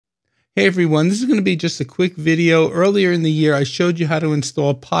Hey everyone, this is going to be just a quick video. Earlier in the year, I showed you how to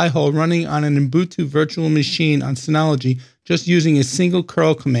install PiHole running on an Ubuntu virtual machine on Synology just using a single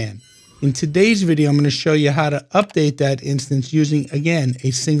curl command. In today's video, I'm going to show you how to update that instance using, again,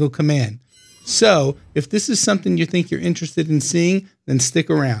 a single command. So if this is something you think you're interested in seeing, then stick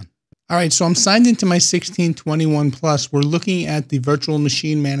around. All right, so I'm signed into my 1621 Plus. We're looking at the virtual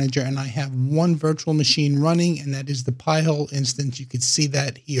machine manager, and I have one virtual machine running, and that is the PiHole instance. You can see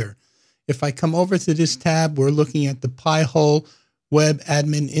that here. If I come over to this tab, we're looking at the PiHole web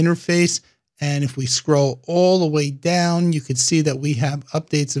admin interface. And if we scroll all the way down, you can see that we have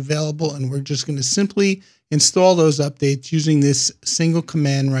updates available, and we're just going to simply install those updates using this single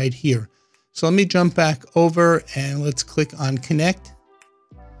command right here. So let me jump back over and let's click on connect.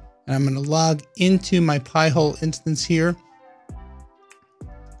 And I'm going to log into my PiHole instance here.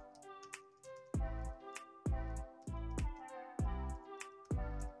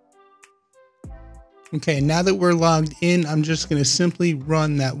 Okay, now that we're logged in, I'm just going to simply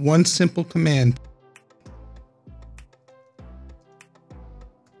run that one simple command.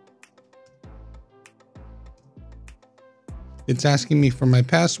 It's asking me for my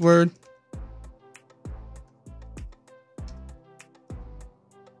password.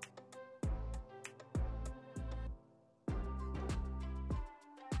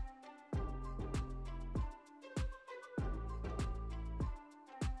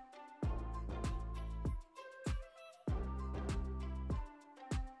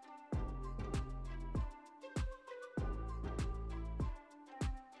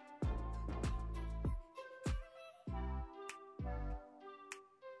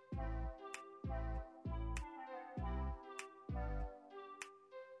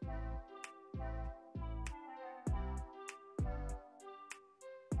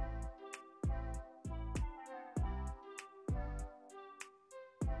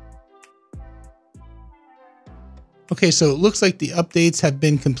 Okay, so it looks like the updates have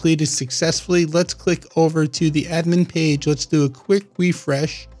been completed successfully. Let's click over to the admin page. Let's do a quick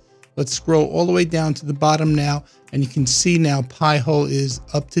refresh. Let's scroll all the way down to the bottom now, and you can see now PiHole is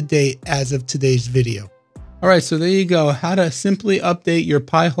up to date as of today's video. All right, so there you go. How to simply update your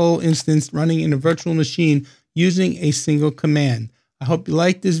PiHole instance running in a virtual machine using a single command. I hope you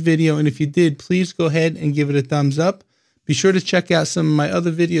liked this video, and if you did, please go ahead and give it a thumbs up. Be sure to check out some of my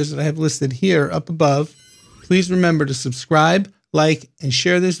other videos that I have listed here up above. Please remember to subscribe, like, and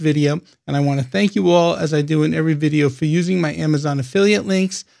share this video. And I want to thank you all, as I do in every video, for using my Amazon affiliate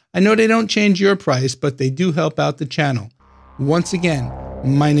links. I know they don't change your price, but they do help out the channel. Once again,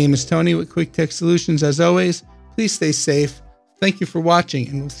 my name is Tony with Quick Tech Solutions. As always, please stay safe. Thank you for watching,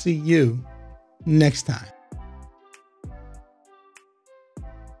 and we'll see you next time.